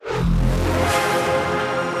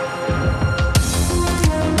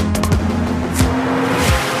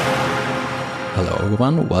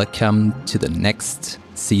everyone. Welcome to the next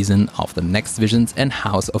season of the Next Visions and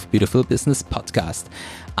House of Beautiful Business podcast.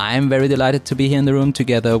 I'm very delighted to be here in the room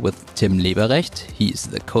together with Tim Leberecht. He's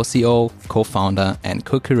the co-CEO, co-founder, and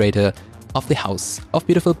co-curator of the House of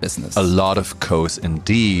Beautiful Business. A lot of co's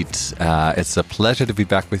indeed. It's a pleasure to be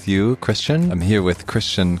back with you, Christian. I'm here with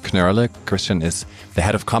Christian Knörle. Christian is the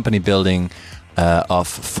head of company building of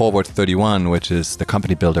Forward 31, which is the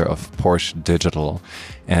company builder of Porsche Digital.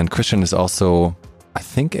 And Christian is also, I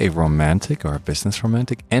think, a romantic or a business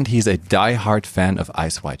romantic, and he's a die-hard fan of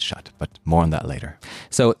Eyes Wide Shut, but more on that later.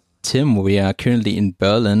 So, Tim, we are currently in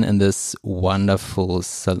Berlin in this wonderful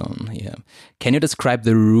salon here. Can you describe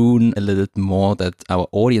the room a little bit more that our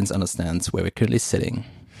audience understands where we're currently sitting?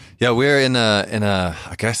 Yeah, we're in a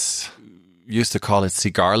I guess used to call it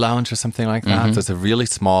cigar lounge or something like that. Mm-hmm. So it's a really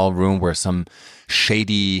small room where some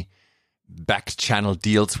shady back channel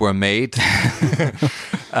deals were made.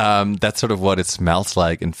 That's sort of what it smells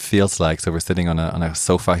like and feels like. So we're sitting on a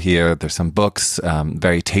sofa here. There's some books,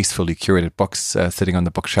 very tastefully curated books sitting on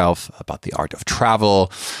the bookshelf about the art of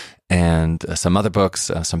travel, and some other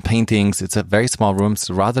books, some paintings. It's a very small room. It's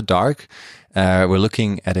rather dark. We're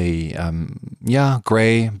looking at a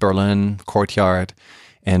gray Berlin courtyard.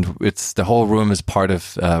 And the whole room is part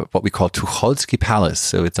of what we call Tucholsky Palace.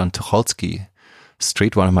 So it's on Tucholsky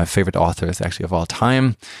Street, one of my favorite authors actually of all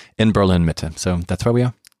time, in Berlin Mitte. So that's where we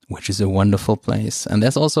are. Which is a wonderful place. And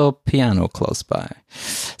there's also a piano close by.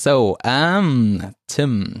 So,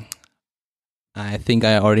 Tim, I think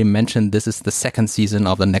I already mentioned this is the second season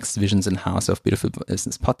of the Next Visions and House of Beautiful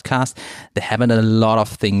Business podcast. There have been a lot of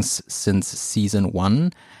things since season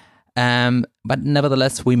 1. But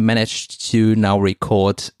nevertheless, we managed to now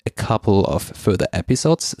record a couple of further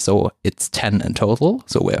episodes. So it's 10 in total.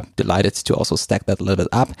 So we're delighted to also stack that a little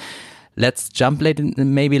bit up. Let's jump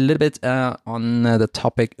maybe a little bit on the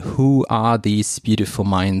topic. Who are these beautiful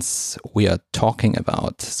minds we are talking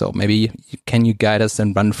about? So maybe can you guide us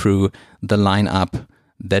and run through the lineup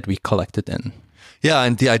that we collected in? Yeah,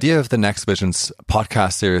 and the idea of the Next Visions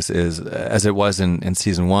podcast series is, as it was in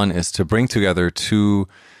season 1, is to bring together two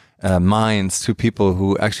people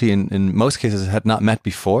who actually in most cases had not met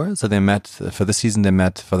before. So they met for the season, they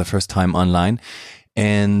met for the first time online.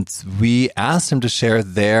 And we asked them to share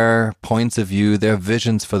their points of view, their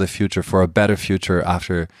visions for the future, for a better future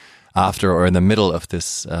after or in the middle of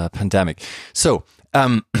this pandemic. So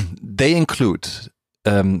they include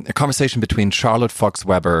a conversation between Charlotte Fox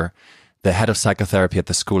Weber, the head of psychotherapy at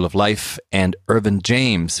the School of Life, and Irvin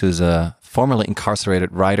James, who's a formerly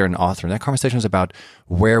incarcerated writer and author. And that conversation is about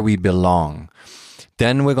where we belong.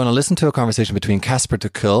 Then we're going to listen to a conversation between Casper ter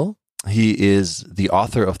Kuile. He is the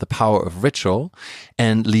author of The Power of Ritual,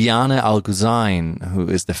 and Liane Al-Ghuzain, who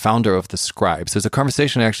is the founder of The Scribes. There's a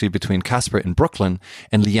conversation actually between Casper in Brooklyn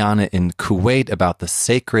and Liane in Kuwait about the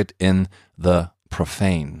sacred in the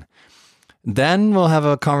profane. Then we'll have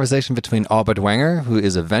a conversation between Albert Wenger, who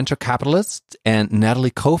is a venture capitalist, and Natalie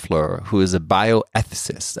Kofler, who is a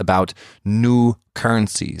bioethicist, about new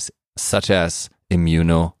currencies, such as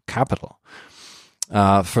immunocapital.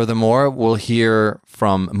 Furthermore, we'll hear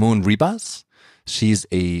from Moon Ribas. She's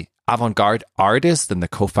a avant-garde artist and the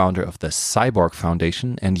co-founder of the Cyborg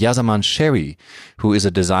Foundation, and Yasaman Sherry, who is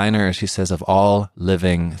a designer, she says, of all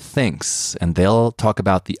living things. And they'll talk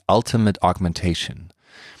about the ultimate augmentation.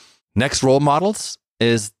 Next, role models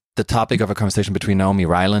is the topic of a conversation between Naomi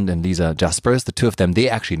Ryland and Lisa Jaspers. The two of them, they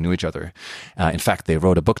actually knew each other. In fact, they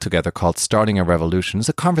wrote a book together called Starting a Revolution. It's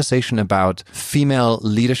a conversation about female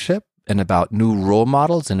leadership and about new role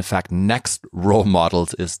models. And in fact, Next Role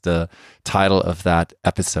Models is the title of that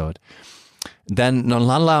episode. Then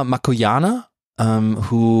Nonhlanhla Makuyana,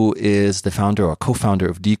 who is the founder or co-founder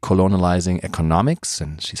of Decolonializing Economics,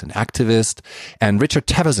 and she's an activist, and Richard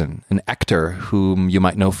Teveson, an actor whom you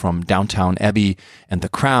might know from Downton Abbey and The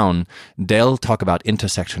Crown. They'll talk about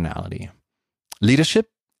intersectionality. Leadership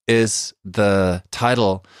is the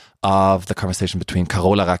title of the conversation between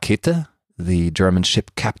Carola Rakete, the German ship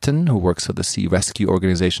captain who works for the sea rescue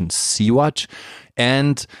organization Sea-Watch,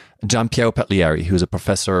 and Gianpiero Pagliari, who's a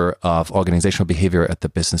professor of organizational behavior at the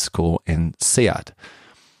business school in SEAD.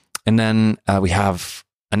 And then we have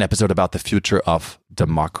an episode about the future of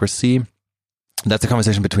democracy. That's a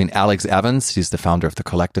conversation between Alex Evans, he's the founder of the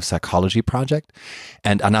Collective Psychology Project,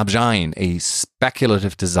 and Anab Jain, a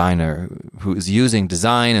speculative designer who is using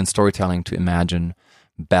design and storytelling to imagine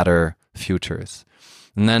better futures.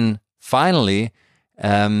 And then finally,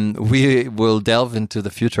 we will delve into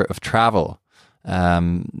the future of travel.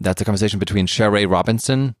 That's a conversation between Sheree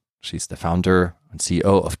Robinson, she's the founder and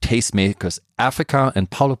CEO of Tastemakers Africa, and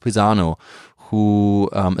Paulo Pisano, who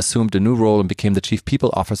assumed a new role and became the chief people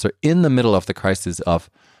officer in the middle of the crisis of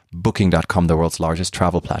Booking.com, the world's largest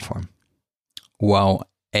travel platform. Wow,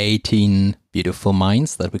 18 beautiful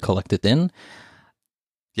minds that we collected in.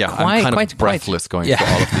 Yeah, I'm kind of breathless going through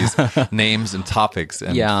all of these names and topics.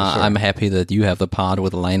 And yeah, sure. I'm happy that you have the part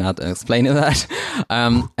with Leinart explaining that.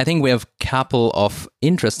 I think we have a couple of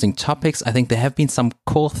interesting topics. I think there have been some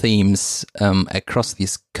core themes across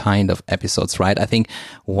these kind of episodes, right? I think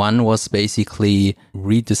one was basically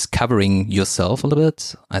rediscovering yourself a little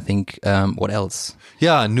bit. I think, what else?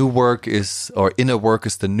 Yeah, new work is, or inner work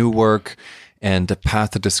is the new work, and the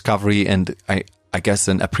path to discovery, and I guess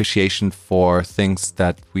an appreciation for things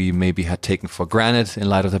that we maybe had taken for granted in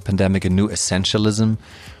light of the pandemic, a new essentialism.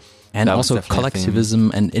 And also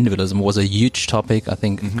collectivism and individualism was a huge topic, I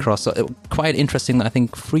think, across, quite interesting, I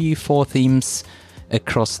think 3-4 themes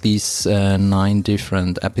across these 9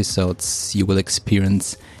 different episodes you will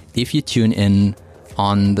experience if you tune in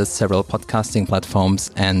on the several podcasting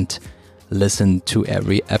platforms and listen to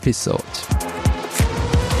every episode.